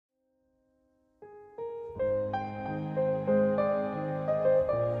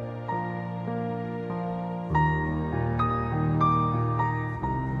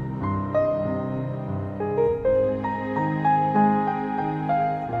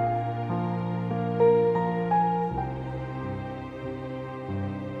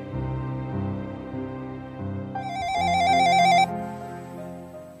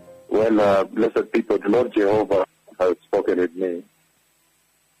Well, blessed people, the Lord Jehovah has spoken with me.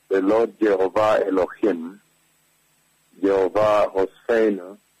 The Lord Jehovah Elohim, Jehovah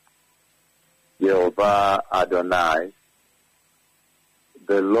Hosseinu, Jehovah Adonai,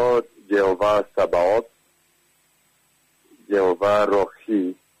 the Lord Jehovah Sabaoth, Jehovah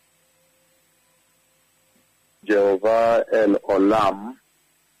Rohi, Jehovah El Olam,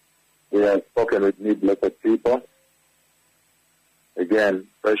 he has spoken with me, blessed people. Again,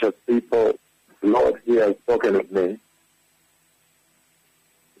 precious people, the Lord, he has spoken with me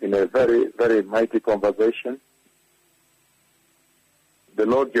in a very, very mighty conversation. The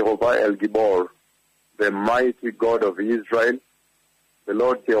Lord Jehovah El Gibor, the mighty God of Israel, the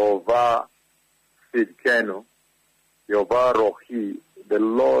Lord Jehovah Sidkenu, Jehovah Rohi, the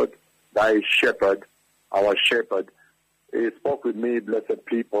Lord thy shepherd, our shepherd, he spoke with me, blessed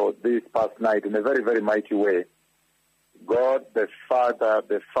people, this past night in a very, very mighty way. God, the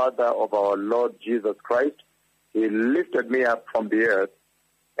Father of our Lord Jesus Christ, he lifted me up from the earth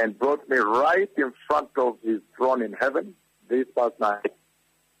and brought me right in front of his throne in heaven this past night.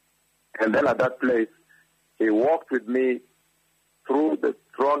 And then at that place, he walked with me through the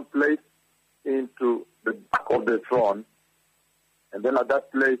throne place into the back of the throne. And then at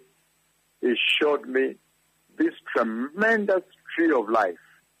that place, he showed me this tremendous tree of life.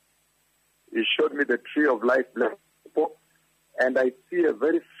 He showed me the tree of life, blessed people, and I see a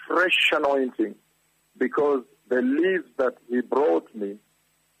very fresh anointing because the leaves that he brought me,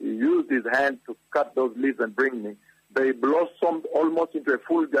 he used his hand to cut those leaves and bring me. They blossomed almost into a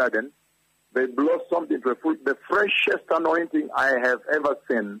full garden. They blossomed into the freshest anointing I have ever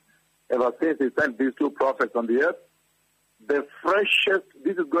seen, ever since he sent these two prophets on the earth. The freshest,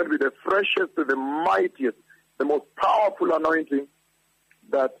 this is going to be the freshest, the mightiest, the most powerful anointing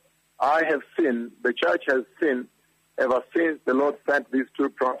that I have seen, the church has seen, ever since the Lord sent these two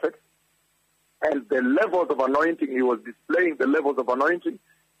prophets. And the levels of anointing, he was displaying the levels of anointing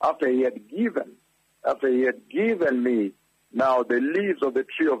after he had given me now the leaves of the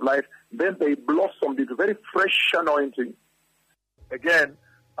tree of life. Then they blossomed into very fresh anointing. Again,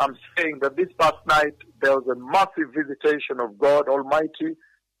 I'm saying that this past night there was a massive visitation of God Almighty.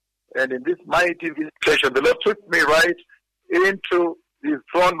 And in this mighty visitation, the Lord took me right into his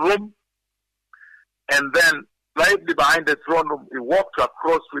throne room. And then slightly behind the throne room, he walked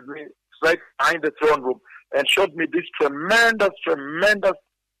across with me, right behind the throne room, and showed me these tremendous, tremendous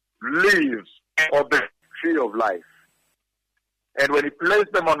leaves of the tree of life. And when he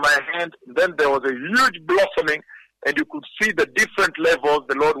placed them on my hand, then there was a huge blossoming, and you could see the different levels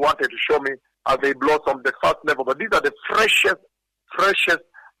the Lord wanted to show me as they blossomed. The first level, but these are the freshest.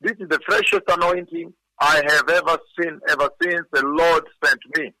 This is the freshest anointing I have ever seen, ever since the Lord sent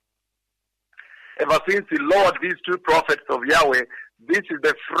me. Ever since he lowered these two prophets of Yahweh, this is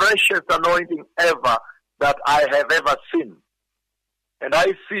the freshest anointing ever that I have ever seen. And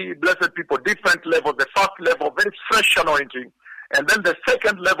I see, blessed people, different levels. The first level, very fresh anointing. And then the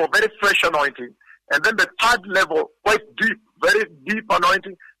second level, very fresh anointing. And then the third level, quite deep, very deep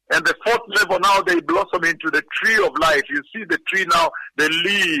anointing. And the fourth level, now they blossom into the tree of life. You see the tree now, the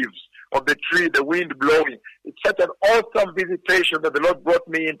leaves of the tree, the wind blowing. It's such an awesome visitation that the Lord brought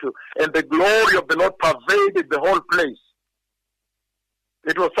me into. And the glory of the Lord pervaded the whole place.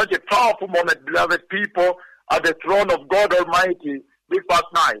 It was such a powerful moment, beloved people, at the throne of God Almighty this past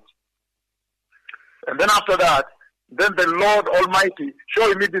night. And then after that, then the Lord Almighty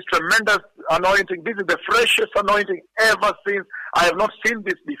showing me this tremendous anointing. This is the freshest anointing ever since. I have not seen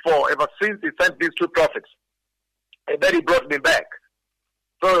this before, ever since he sent these two prophets. And then he brought me back.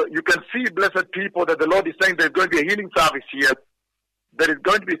 So you can see, blessed people, that the Lord is saying there's going to be a healing service here. There is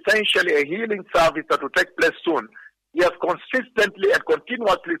going to be essentially a healing service that will take place soon. He has consistently and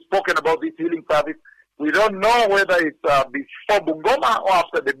continuously spoken about this healing service. We don't know whether it's before Bungoma or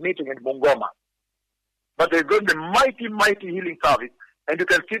after the meeting in Bungoma. But there's going to be mighty, mighty healing service. And you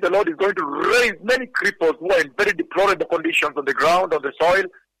can see the Lord is going to raise many cripples who are in very deplorable conditions on the ground, on the soil.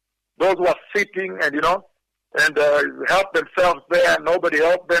 Those who are sitting and, and help themselves there. Nobody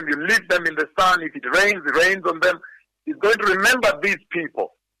help them. You leave them in the sun. If it rains on them. He's going to remember these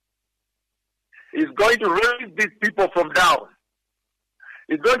people. He's going to raise these people from down.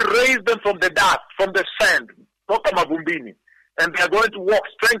 He's going to raise them from the dust, from the sand, and they are going to walk,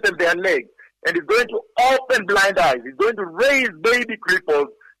 strengthen their legs. And he's going to open blind eyes. He's going to raise baby cripples,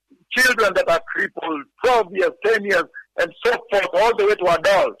 children that are crippled, 12 years, 10 years, and so forth, all the way to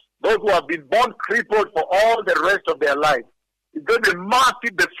adults. Those who have been born crippled for all the rest of their life. It's going to be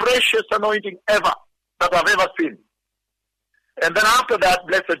massive, the freshest anointing ever that I've ever seen. And then after that,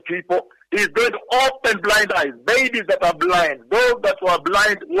 blessed people, He's going to open blind eyes, babies that are blind, those that were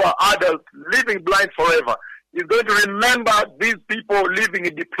blind who are adults, living blind forever. He's going to remember these people living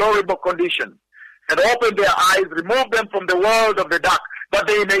in deplorable conditions and open their eyes, remove them from the world of the dark, that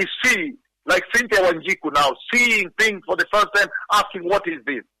they may see, like Cynthia Wanjiku now, seeing things for the first time, asking, what is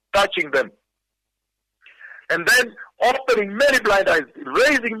this? Touching them. And then opening many blind eyes,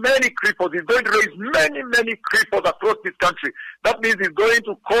 raising many cripples. He's going to raise many, many cripples across this country. That means he's going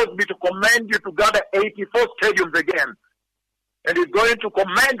to cause me to command you to gather 84 stadiums again. And he's going to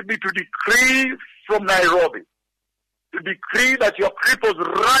command me to decree from Nairobi, to decree that your cripples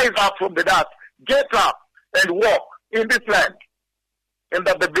rise up from the dust, get up and walk in this land. And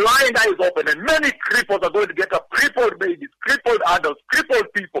that the blind eye is open, and many cripples are going to get up, crippled babies, crippled adults, crippled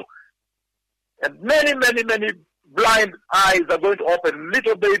people. And many, many, many blind eyes are going to open,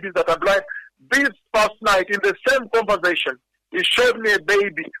 little babies that are blind. This past night, in the same conversation, he showed me a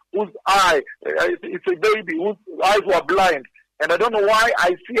baby whose eye, it's a baby whose eyes were blind. And I don't know why I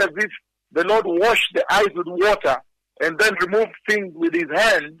see as if the Lord washed the eyes with water and then removed things with his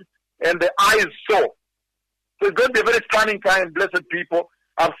hand, and the eyes saw. So it's going to be a very stunning time, blessed people.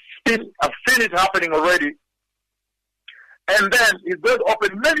 I've seen it happening already. And then he's going to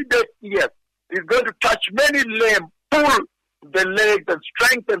open many deaf ears. He's going to touch many lame, pull the legs and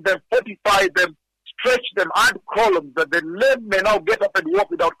strengthen them, fortify them, stretch them, add columns, that the lame may now get up and walk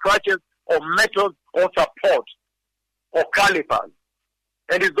without crutches or metals or support or calipers.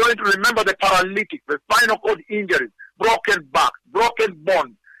 And he's going to remember the paralytic, the spinal cord injuries, broken backs, broken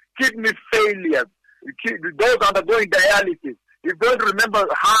bones, kidney failures, those undergoing dialysis. He's going to remember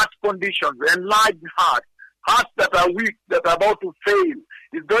heart conditions, enlarged heart, hearts that are weak, that are about to fail.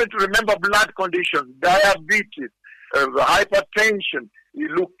 He's going to remember blood conditions, diabetes, hypertension,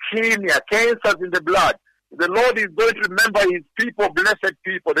 leukemia, cancers in the blood. The Lord is going to remember his people, blessed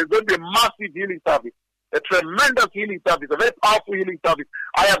people. There's going to be a massive healing service, a tremendous healing service, a very powerful healing service.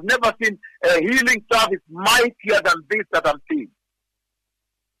 I have never seen a healing service mightier than this that I'm seeing.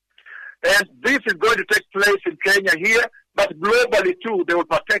 And this is going to take place in Kenya here, but globally too, they will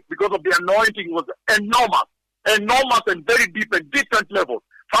partake because of the anointing. It was enormous and very deep and different levels,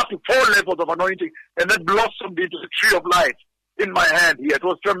 34 levels of anointing, and then blossomed into the tree of life in my hand here. It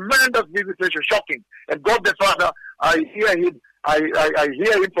was tremendous visitation, shocking. And God the Father, I hear him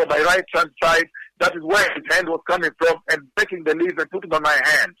from my right hand side. That is where his hand was coming from, and taking the leaves and putting on my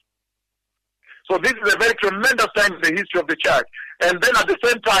hand. So this is a very tremendous time in the history of the church. And then at the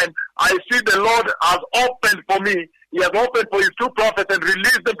same time, I see the Lord has opened for me. He has opened for his two prophets and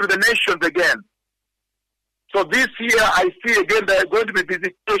released them to the nations again. So this year, I see again there are going to be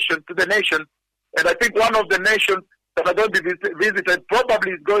visitation to the nations. And I think one of the nations that are going to be visited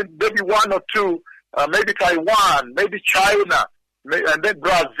probably is going, maybe one or two, maybe Taiwan, maybe China, and then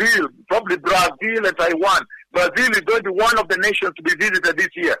Brazil, probably Brazil and Taiwan. Brazil is going to be one of the nations to be visited this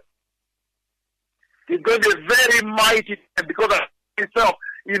year. It's going to be very mighty, because I saw myself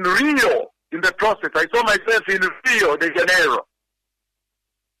in Rio in the process. I saw myself in Rio de Janeiro.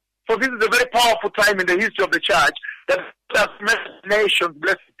 So this is a very powerful time in the history of the church that has met nations,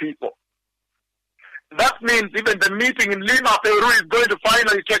 blessed people. That means even the meeting in Lima, Peru is going to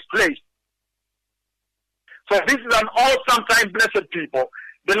finally take place. So this is an awesome time, blessed people.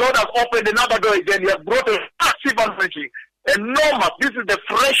 The Lord has opened another door again. He has brought a massive anointing, enormous. This is the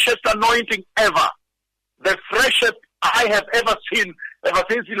freshest anointing ever. The freshest I have ever seen, ever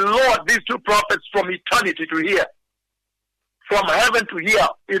since the Lord, these two prophets from eternity to here, from heaven to here,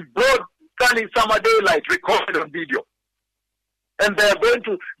 in broad standing summer daylight, recorded on video. And there's going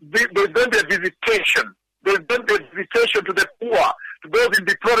to be a visitation. There's going to be a visitation to the poor, to those in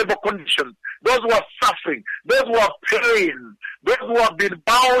deplorable conditions, those who are suffering, those who are pain, those who have been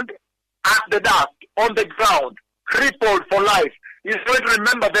bound at the dust, on the ground, crippled for life. He's going to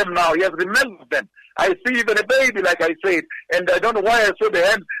remember them now. He has remembered them. I see even a baby, like I said, and I don't know why I saw the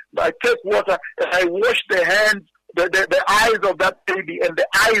hand. I take water and I wash the hands, the eyes of that baby, and the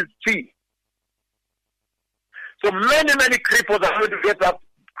eyes see. So many, many cripples are going to get up.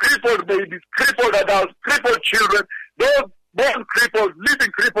 Crippled babies, crippled adults, crippled children, those born cripples,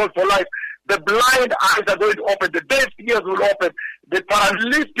 living cripples for life. The blind eyes are going to open. The deaf ears will open. The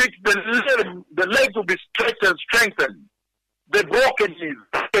paralytics, the legs will be stretched and strengthened. The broken knees,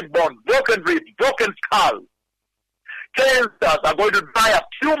 broken bones, broken ribs, broken skulls. Cancers are going to dry up.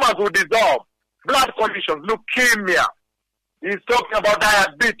 Tumors will dissolve. Blood conditions, leukemia. He's talking about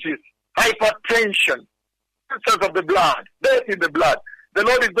diabetes, hypertension, cancers of the blood, death in the blood. The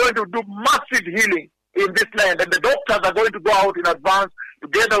Lord is going to do massive healing in this land, and the doctors are going to go out in advance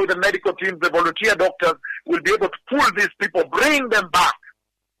together with the medical teams. The volunteer doctors will be able to pull these people, bring them back.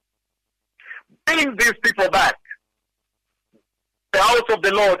 bring these people back to the house of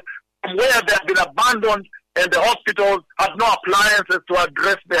the Lord, from where they have been abandoned and the hospitals have no appliances to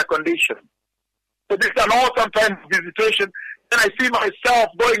address their condition. So this is an awesome time of visitation. And I see myself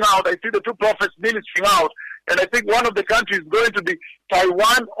going out. I see the two prophets ministering out. And I think one of the countries is going to be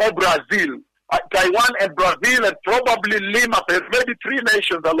Taiwan or Brazil. Taiwan and Brazil and probably Lima, maybe 3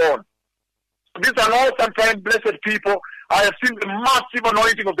 nations alone. So this is an awesome time, blessed people. I have seen the massive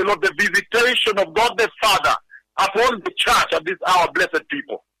anointing of the Lord, the visitation of God the Father upon the church at this hour, blessed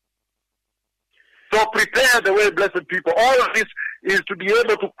people. So prepare the way, blessed people. All of this is to be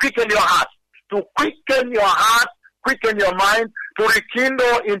able to quicken your heart, to quicken your heart, quicken your mind, to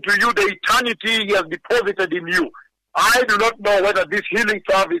rekindle into you the eternity He has deposited in you. I do not know whether this healing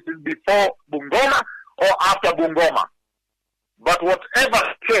service is before Bungoma or after Bungoma. But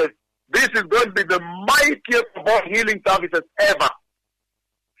whatever it is, this is going to be the mightiest of all healing services ever.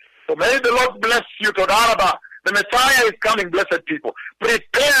 So may the Lord bless you, Todaraba. The Messiah is coming, blessed people.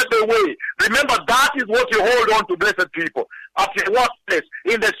 Prepare the way. Remember, that is what you hold on to, blessed people. At your workplace,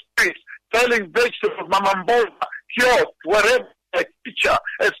 in the streets, selling vegetables, mamambola, kiosks, wherever, a teacher,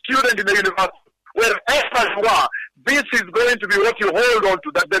 a student in the university, wherever you are, this is going to be what you hold on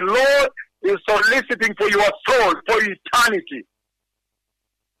to, that the Lord is soliciting for your soul, for eternity.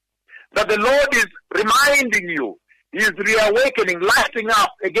 That the Lord is reminding you, He is reawakening, lighting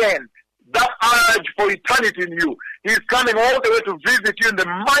up again that urge for eternity in you. He is coming all the way to visit you in the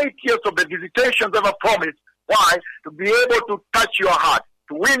mightiest of the visitations ever promised. Why? To be able to touch your heart,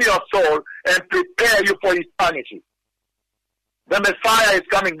 to win your soul, and prepare you for eternity. The Messiah is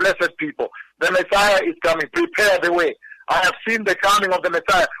coming, blessed people. The Messiah is coming. Prepare the way. I have seen the coming of the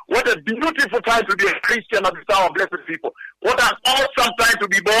Messiah. What a beautiful time to be a Christian at this hour, blessed people. What an awesome time to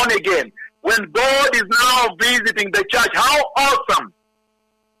be born again. When God is now visiting the church, how awesome.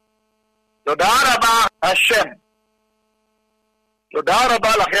 Todaraba Hashem. Todaraba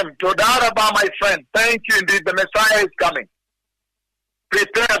Lachem. Todaraba, my friend. Thank you indeed. The Messiah is coming.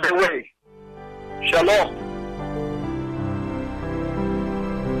 Prepare the way. Shalom.